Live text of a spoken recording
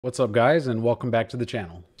What's up guys, and welcome back to the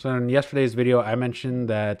channel. So in yesterday's video, I mentioned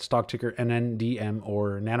that stock ticker NNDM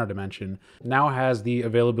or Nano Dimension now has the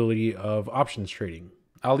availability of options trading.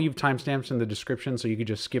 I'll leave timestamps in the description so you can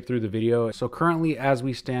just skip through the video. So currently as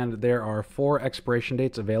we stand, there are 4 expiration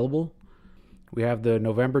dates available. We have the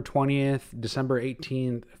November 20th, December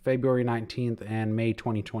 18th, February 19th, and May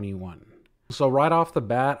 2021. So right off the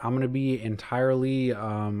bat, I'm going to be entirely,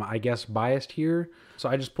 I guess, biased here. So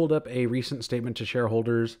I just pulled up a recent statement to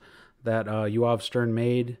shareholders that Yoav Stern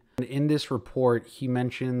made. And in this report, he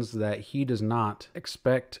mentions that he does not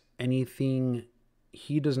expect anything.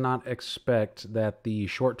 He does not expect that the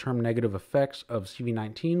short-term negative effects of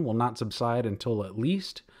CV19 will not subside until at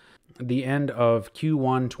least the end of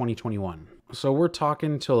Q1 2021. So we're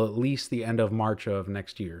talking till at least the end of March of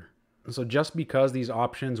next year. So just because these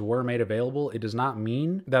options were made available, it does not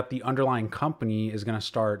mean that the underlying company is going to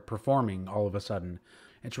start performing all of a sudden.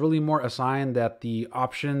 It's really more a sign that the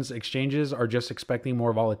options exchanges are just expecting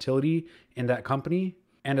more volatility in that company.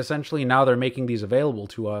 And essentially now they're making these available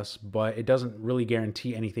to us, but it doesn't really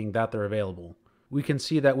guarantee anything that they're available. We can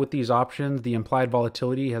see that with these options, the implied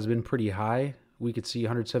volatility has been pretty high. We could see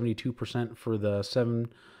 172% for the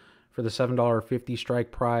 $7.50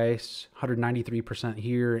 strike price, 193%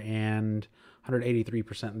 here, and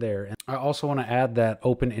 183% there. And I also want to add that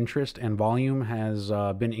open interest and volume has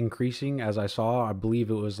been increasing. As I saw, I believe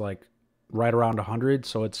it was like right around 100,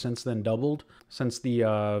 so it's since then doubled since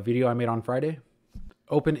the video I made on Friday.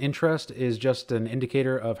 Open interest is just an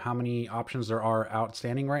indicator of how many options there are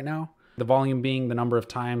outstanding right now. The volume being the number of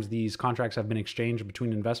times these contracts have been exchanged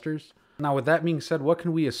between investors. Now, with that being said, what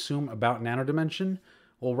can we assume about Nano Dimension?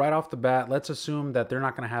 Well, right off the bat, let's assume that they're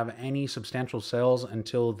not going to have any substantial sales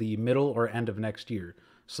until the middle or end of next year.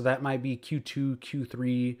 So that might be Q2,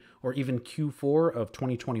 Q3, or even Q4 of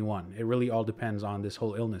 2021. It really all depends on this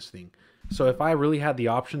whole illness thing. So if I really had the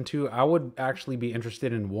option to, I would actually be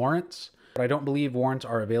interested in warrants. But I don't believe warrants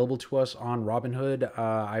are available to us on Robinhood.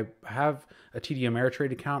 I have a TD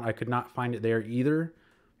Ameritrade account. I could not find it there either.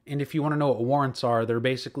 And if you want to know what warrants are, they're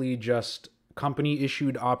basically just company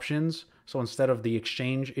issued options. So instead of the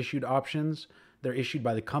exchange issued options, they're issued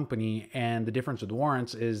by the company. And the difference with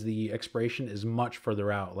warrants is the expiration is much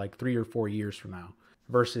further out, like 3 or 4 years from now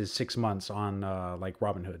versus 6 months on like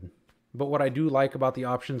Robinhood. But what I do like about the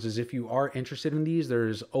options is if you are interested in these,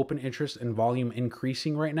 there's open interest and volume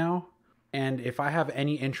increasing right now. And if I have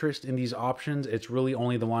any interest in these options, it's really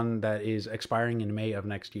only the one that is expiring in May of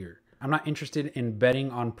next year. I'm not interested in betting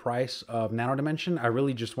on price of Nano Dimension. I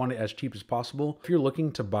really just want it as cheap as possible. If you're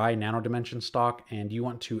looking to buy Nano Dimension stock and you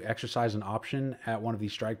want to exercise an option at one of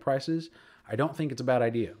these strike prices, I don't think it's a bad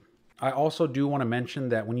idea. I also do want to mention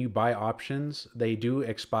that when you buy options, they do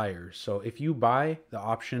expire. So if you buy the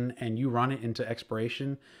option and you run it into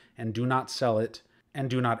expiration and do not sell it and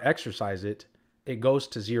do not exercise it, it goes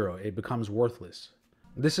to zero. It becomes worthless.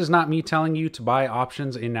 This is not me telling you to buy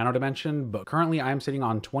options in Nano Dimension, but currently I'm sitting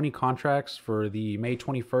on 20 contracts for the May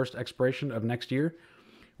 21st expiration of next year.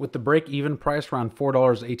 With the break-even price around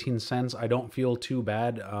 $4.18, I don't feel too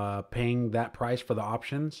bad paying that price for the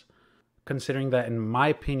options, considering that in my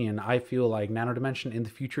opinion, I feel like Nano Dimension in the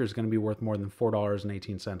future is going to be worth more than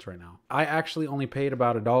 $4.18 right now. I actually only paid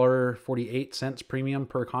about $1.48 premium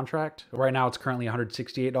per contract. Right now it's currently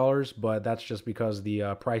 $168, but that's just because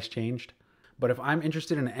the price changed. But if I'm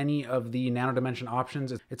interested in any of the Nano Dimension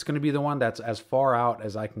options, it's going to be the one that's as far out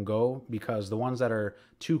as I can go, because the ones that are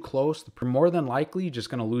too close, are more than likely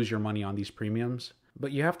just going to lose your money on these premiums.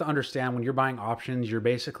 But you have to understand, when you're buying options, you're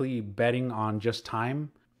basically betting on just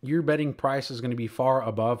time. Your betting price is going to be far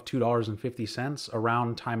above $2.50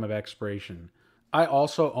 around time of expiration. I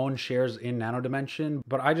also own shares in Nano Dimension,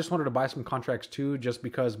 but I just wanted to buy some contracts too, just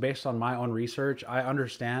because based on my own research, I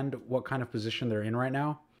understand what kind of position they're in right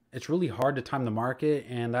now. It's really hard to time the market,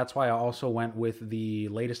 and that's why I also went with the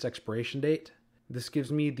latest expiration date. This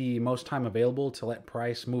gives me the most time available to let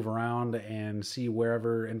price move around and see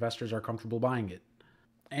wherever investors are comfortable buying it.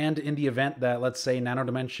 And in the event that, let's say, Nano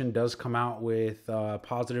Dimension does come out with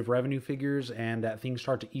positive revenue figures and that things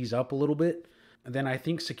start to ease up a little bit, then I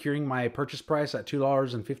think securing my purchase price at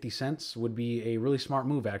 $2.50 would be a really smart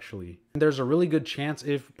move, actually. And there's a really good chance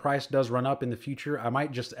if price does run up in the future, I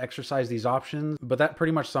might just exercise these options. But that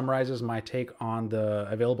pretty much summarizes my take on the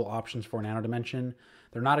available options for Nano Dimension.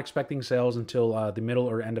 They're not expecting sales until the middle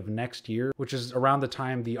or end of next year, which is around the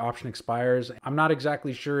time the option expires. I'm not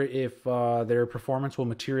exactly sure if their performance will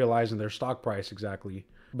materialize in their stock price exactly.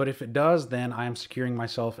 But if it does, then I am securing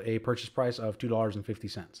myself a purchase price of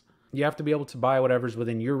 $2.50. You have to be able to buy whatever's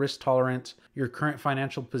within your risk tolerance, your current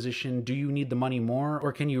financial position. Do you need the money more,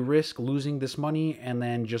 or can you risk losing this money and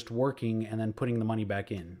then just working and then putting the money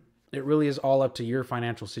back in? It really is all up to your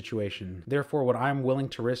financial situation. Therefore, what I'm willing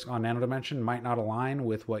to risk on Nano Dimension might not align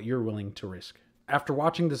with what you're willing to risk. After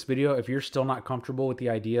watching this video, if you're still not comfortable with the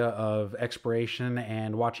idea of expiration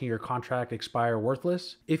and watching your contract expire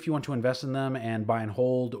worthless, if you want to invest in them and buy and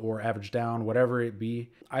hold or average down, whatever it be,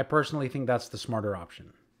 I personally think that's the smarter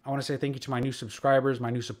option. I want to say thank you to my new subscribers, my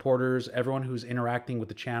new supporters, everyone who's interacting with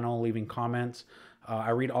the channel, leaving comments. I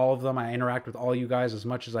read all of them. I interact with all you guys as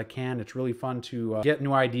much as I can. It's really fun to get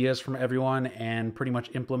new ideas from everyone and pretty much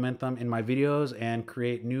implement them in my videos and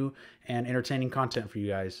create new and entertaining content for you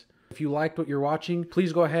guys. If you liked what you're watching,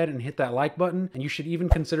 please go ahead and hit that like button, and you should even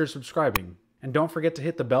consider subscribing. And don't forget to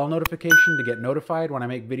hit the bell notification to get notified when I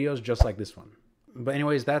make videos just like this one. But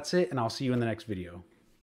anyways, that's it, and I'll see you in the next video.